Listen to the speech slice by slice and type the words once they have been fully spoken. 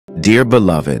Dear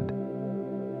beloved,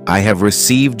 I have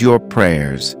received your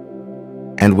prayers,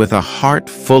 and with a heart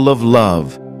full of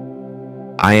love,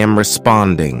 I am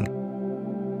responding.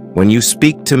 When you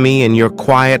speak to me in your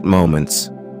quiet moments,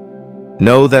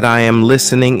 know that I am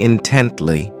listening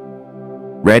intently,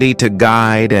 ready to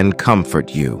guide and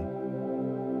comfort you.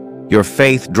 Your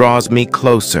faith draws me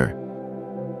closer,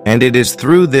 and it is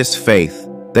through this faith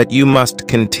that you must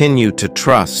continue to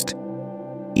trust,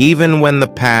 even when the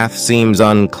path seems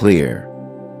unclear.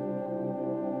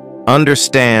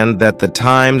 Understand that the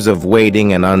times of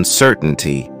waiting and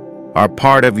uncertainty are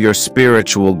part of your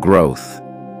spiritual growth.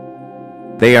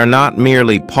 They are not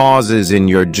merely pauses in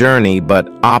your journey, but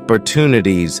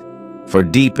opportunities for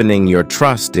deepening your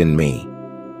trust in me.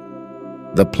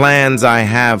 The plans I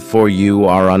have for you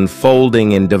are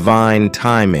unfolding in divine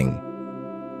timing,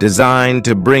 designed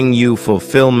to bring you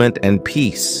fulfillment and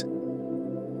peace.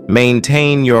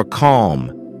 Maintain your calm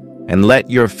and let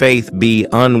your faith be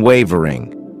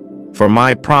unwavering, for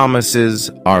my promises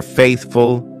are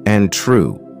faithful and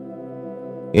true.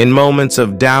 In moments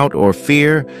of doubt or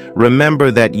fear,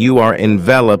 remember that you are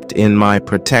enveloped in my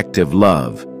protective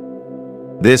love.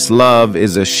 This love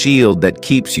is a shield that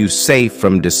keeps you safe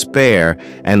from despair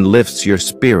and lifts your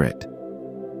spirit.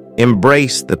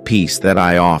 Embrace the peace that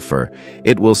I offer.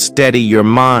 It will steady your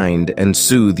mind and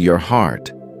soothe your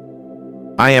heart.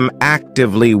 I am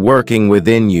actively working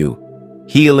within you,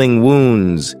 healing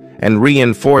wounds and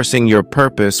reinforcing your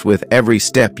purpose with every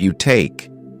step you take.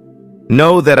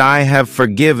 Know that I have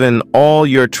forgiven all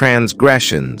your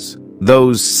transgressions,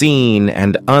 those seen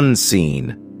and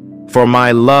unseen, for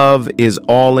my love is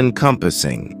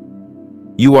all-encompassing.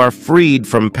 You are freed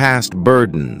from past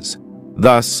burdens.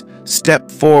 Thus, step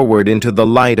forward into the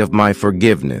light of my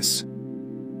forgiveness.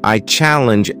 I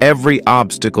challenge every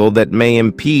obstacle that may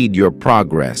impede your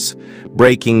progress,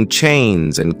 breaking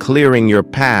chains and clearing your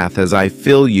path as I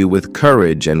fill you with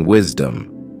courage and wisdom.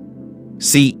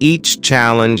 See each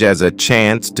challenge as a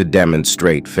chance to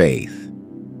demonstrate faith.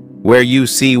 Where you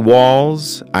see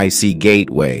walls, I see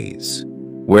gateways.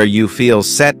 Where you feel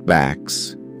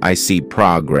setbacks, I see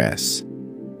progress.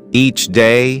 Each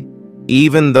day,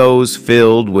 even those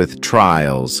filled with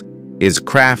trials, is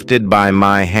crafted by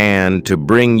my hand to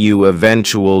bring you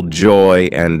eventual joy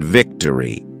and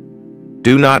victory.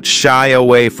 Do not shy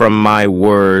away from my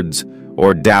words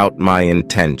or doubt my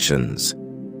intentions.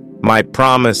 My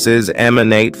promises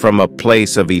emanate from a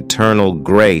place of eternal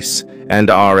grace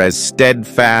and are as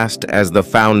steadfast as the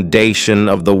foundation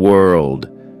of the world.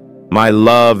 My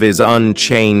love is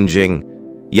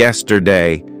unchanging,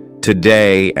 yesterday,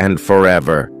 today, and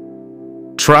forever.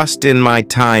 Trust in my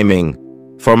timing,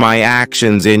 for my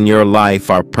actions in your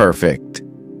life are perfect.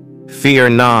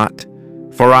 Fear not,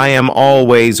 for I am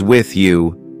always with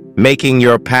you, making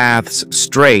your paths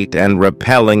straight and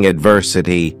repelling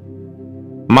adversity.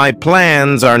 My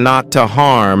plans are not to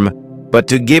harm, but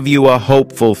to give you a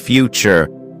hopeful future,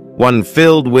 one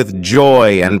filled with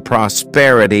joy and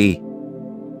prosperity.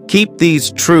 Keep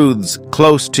these truths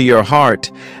close to your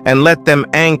heart and let them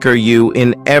anchor you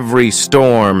in every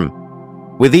storm.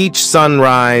 With each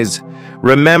sunrise,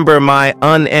 remember my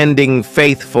unending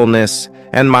faithfulness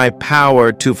and my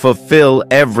power to fulfill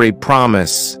every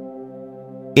promise.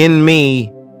 In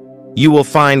me, you will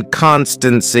find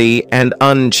constancy and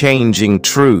unchanging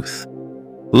truth.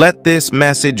 Let this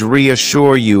message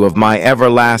reassure you of my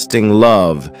everlasting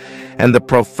love and the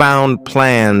profound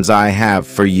plans I have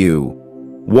for you.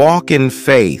 Walk in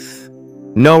faith,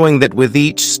 knowing that with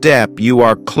each step you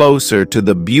are closer to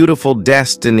the beautiful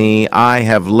destiny I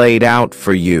have laid out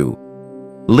for you.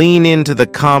 Lean into the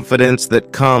confidence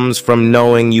that comes from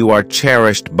knowing you are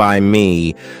cherished by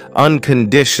me,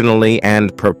 unconditionally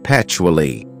and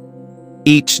perpetually.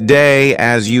 Each day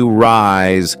as you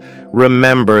rise,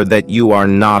 remember that you are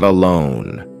not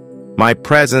alone. My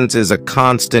presence is a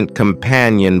constant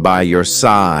companion by your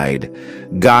side,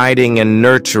 guiding and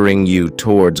nurturing you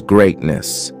towards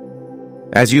greatness.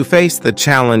 As you face the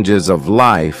challenges of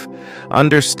life,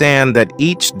 understand that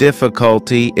each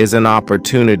difficulty is an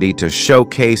opportunity to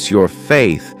showcase your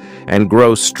faith and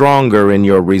grow stronger in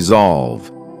your resolve.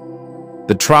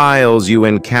 The trials you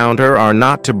encounter are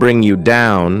not to bring you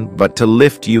down, but to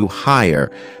lift you higher,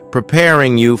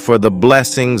 preparing you for the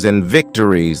blessings and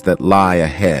victories that lie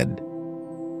ahead.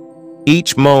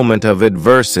 Each moment of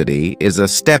adversity is a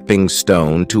stepping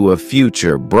stone to a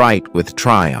future bright with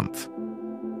triumph.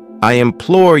 I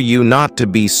implore you not to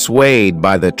be swayed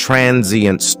by the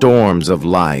transient storms of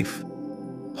life.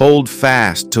 Hold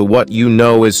fast to what you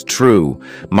know is true,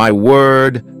 my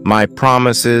word, my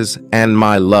promises, and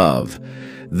my love.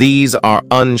 These are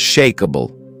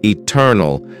unshakable,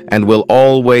 eternal, and will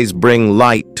always bring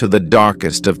light to the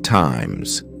darkest of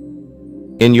times.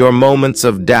 In your moments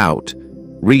of doubt,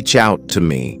 reach out to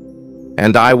me,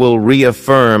 and I will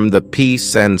reaffirm the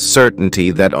peace and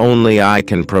certainty that only I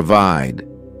can provide.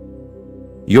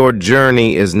 Your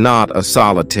journey is not a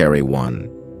solitary one.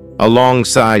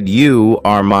 Alongside you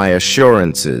are my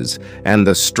assurances and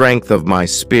the strength of my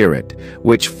spirit,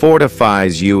 which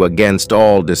fortifies you against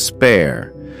all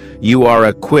despair. You are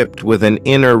equipped with an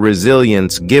inner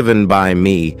resilience given by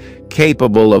me,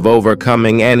 capable of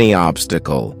overcoming any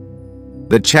obstacle.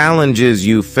 The challenges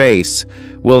you face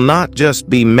will not just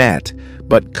be met,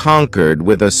 but conquered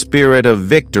with a spirit of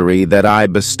victory that I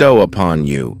bestow upon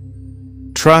you.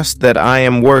 Trust that I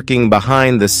am working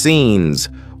behind the scenes,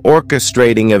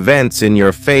 orchestrating events in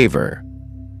your favor.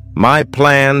 My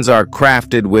plans are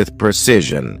crafted with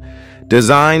precision,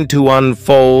 designed to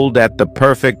unfold at the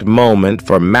perfect moment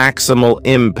for maximal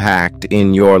impact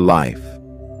in your life.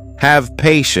 Have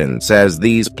patience as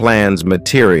these plans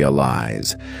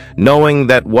materialize, knowing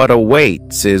that what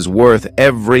awaits is worth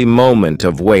every moment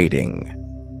of waiting.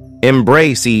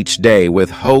 Embrace each day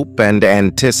with hope and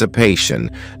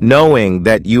anticipation, knowing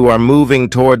that you are moving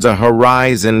towards a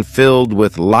horizon filled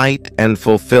with light and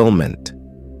fulfillment.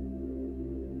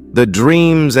 The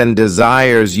dreams and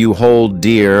desires you hold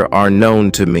dear are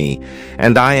known to me,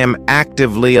 and I am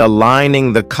actively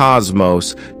aligning the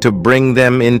cosmos to bring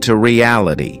them into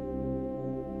reality.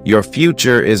 Your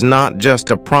future is not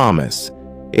just a promise,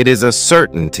 it is a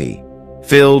certainty,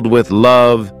 filled with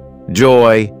love,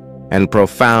 joy, and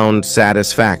profound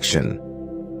satisfaction.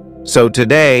 So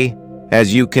today,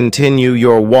 as you continue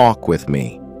your walk with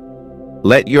me,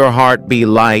 let your heart be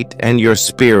light and your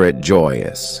spirit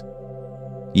joyous.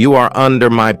 You are under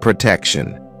my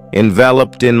protection,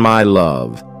 enveloped in my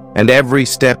love, and every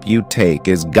step you take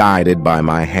is guided by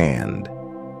my hand.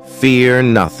 Fear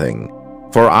nothing,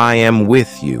 for I am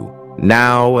with you,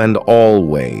 now and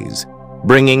always,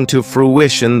 bringing to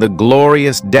fruition the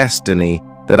glorious destiny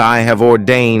that I have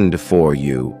ordained for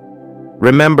you.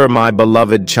 Remember, my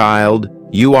beloved child,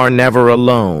 you are never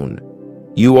alone.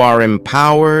 You are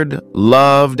empowered,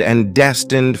 loved, and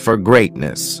destined for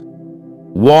greatness.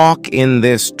 Walk in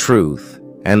this truth,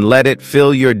 and let it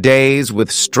fill your days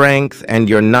with strength and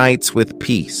your nights with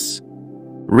peace.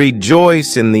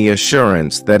 Rejoice in the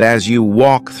assurance that as you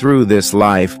walk through this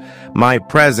life, my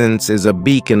presence is a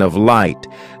beacon of light,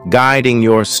 guiding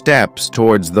your steps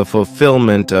towards the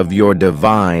fulfillment of your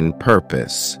divine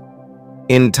purpose.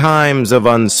 In times of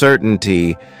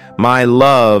uncertainty, my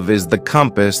love is the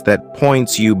compass that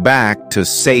points you back to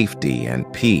safety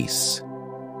and peace.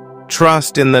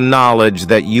 Trust in the knowledge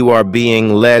that you are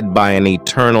being led by an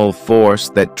eternal force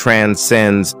that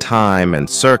transcends time and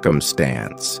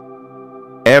circumstance.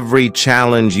 Every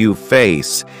challenge you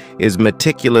face is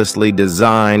meticulously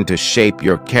designed to shape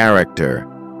your character,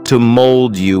 to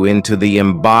mold you into the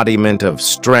embodiment of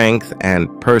strength and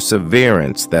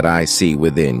perseverance that I see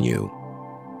within you.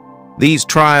 These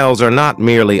trials are not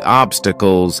merely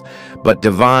obstacles, but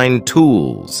divine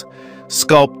tools,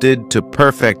 sculpted to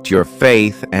perfect your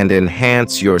faith and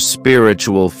enhance your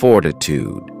spiritual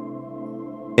fortitude.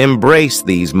 Embrace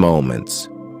these moments,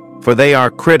 for they are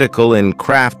critical in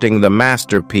crafting the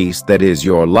masterpiece that is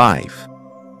your life.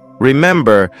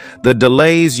 Remember, the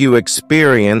delays you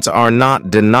experience are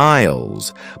not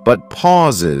denials, but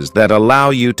pauses that allow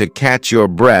you to catch your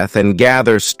breath and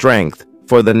gather strength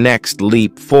for the next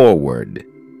leap forward.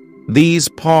 These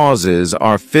pauses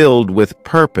are filled with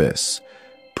purpose,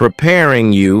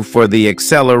 preparing you for the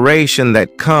acceleration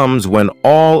that comes when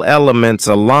all elements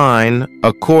align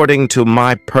according to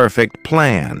my perfect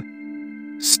plan.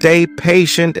 Stay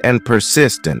patient and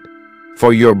persistent,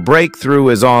 for your breakthrough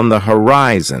is on the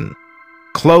horizon,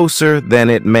 closer than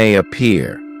it may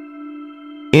appear.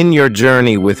 In your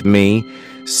journey with me,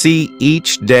 see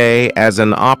each day as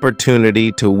an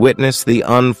opportunity to witness the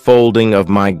unfolding of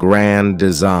my grand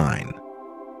design.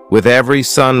 With every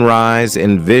sunrise,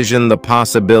 envision the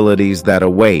possibilities that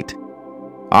await,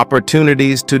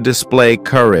 opportunities to display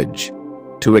courage,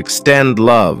 to extend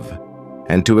love,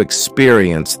 and to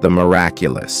experience the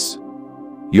miraculous.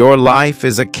 Your life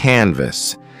is a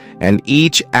canvas, and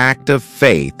each act of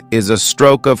faith is a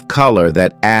stroke of color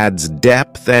that adds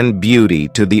depth and beauty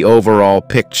to the overall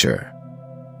picture.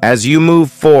 As you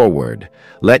move forward,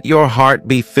 let your heart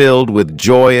be filled with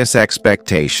joyous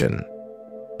expectation.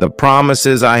 The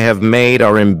promises I have made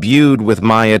are imbued with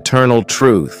my eternal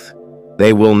truth.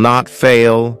 They will not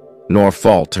fail nor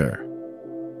falter.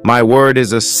 My word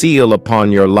is a seal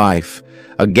upon your life,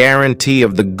 a guarantee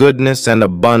of the goodness and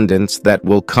abundance that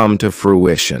will come to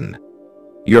fruition.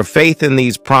 Your faith in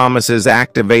these promises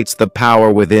activates the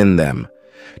power within them,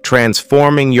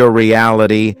 transforming your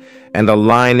reality and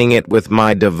aligning it with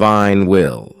my divine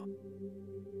will.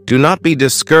 Do not be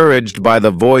discouraged by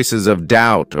the voices of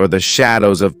doubt or the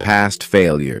shadows of past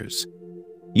failures.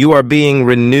 You are being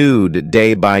renewed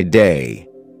day by day,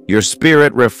 your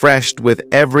spirit refreshed with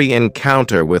every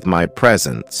encounter with my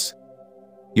presence.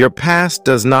 Your past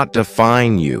does not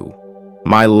define you.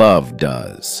 My love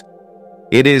does.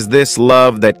 It is this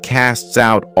love that casts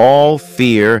out all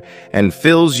fear and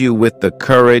fills you with the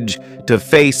courage to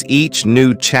face each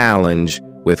new challenge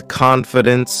with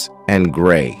confidence and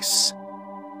grace.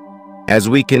 As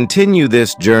we continue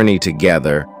this journey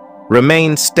together,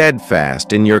 remain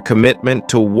steadfast in your commitment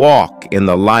to walk in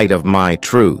the light of my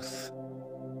truth.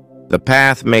 The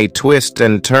path may twist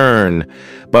and turn,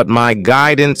 but my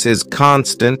guidance is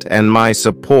constant and my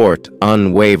support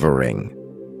unwavering.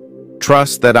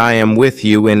 Trust that I am with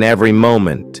you in every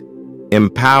moment,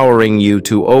 empowering you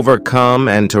to overcome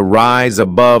and to rise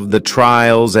above the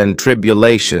trials and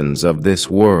tribulations of this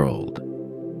world.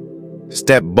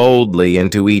 Step boldly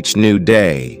into each new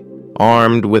day,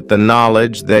 armed with the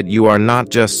knowledge that you are not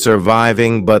just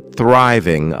surviving but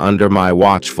thriving under my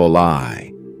watchful eye.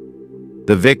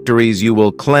 The victories you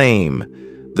will claim,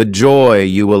 the joy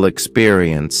you will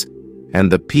experience,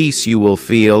 and the peace you will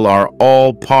feel are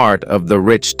all part of the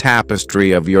rich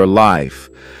tapestry of your life,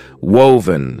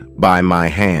 woven by my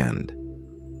hand.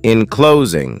 In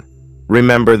closing,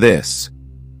 remember this: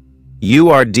 you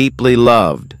are deeply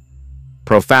loved,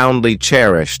 profoundly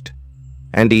cherished,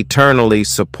 and eternally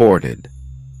supported.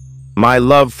 My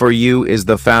love for you is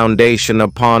the foundation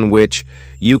upon which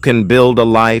you can build a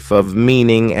life of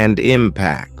meaning and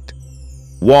impact.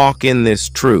 Walk in this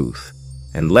truth,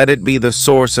 and let it be the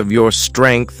source of your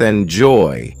strength and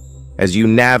joy as you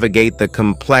navigate the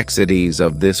complexities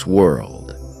of this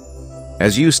world.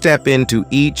 As you step into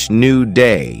each new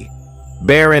day,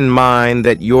 bear in mind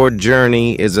that your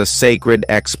journey is a sacred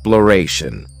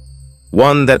exploration,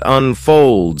 one that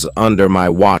unfolds under my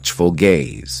watchful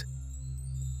gaze.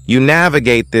 You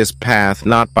navigate this path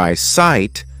not by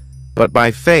sight, but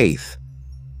by faith,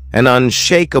 an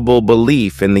unshakable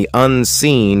belief in the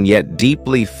unseen yet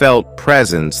deeply felt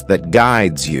presence that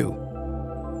guides you.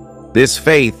 This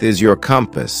faith is your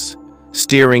compass,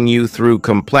 steering you through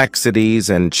complexities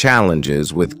and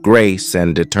challenges with grace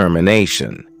and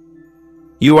determination.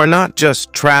 You are not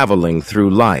just traveling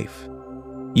through life.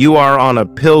 You are on a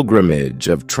pilgrimage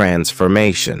of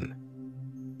transformation.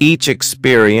 Each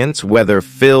experience, whether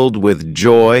filled with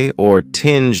joy or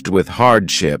tinged with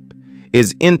hardship,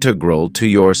 is integral to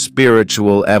your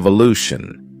spiritual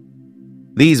evolution.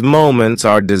 These moments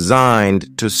are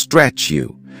designed to stretch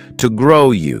you, to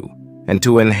grow you, and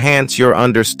to enhance your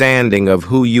understanding of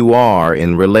who you are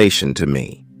in relation to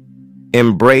me.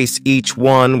 Embrace each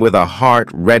one with a heart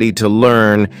ready to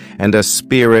learn and a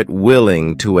spirit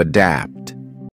willing to adapt.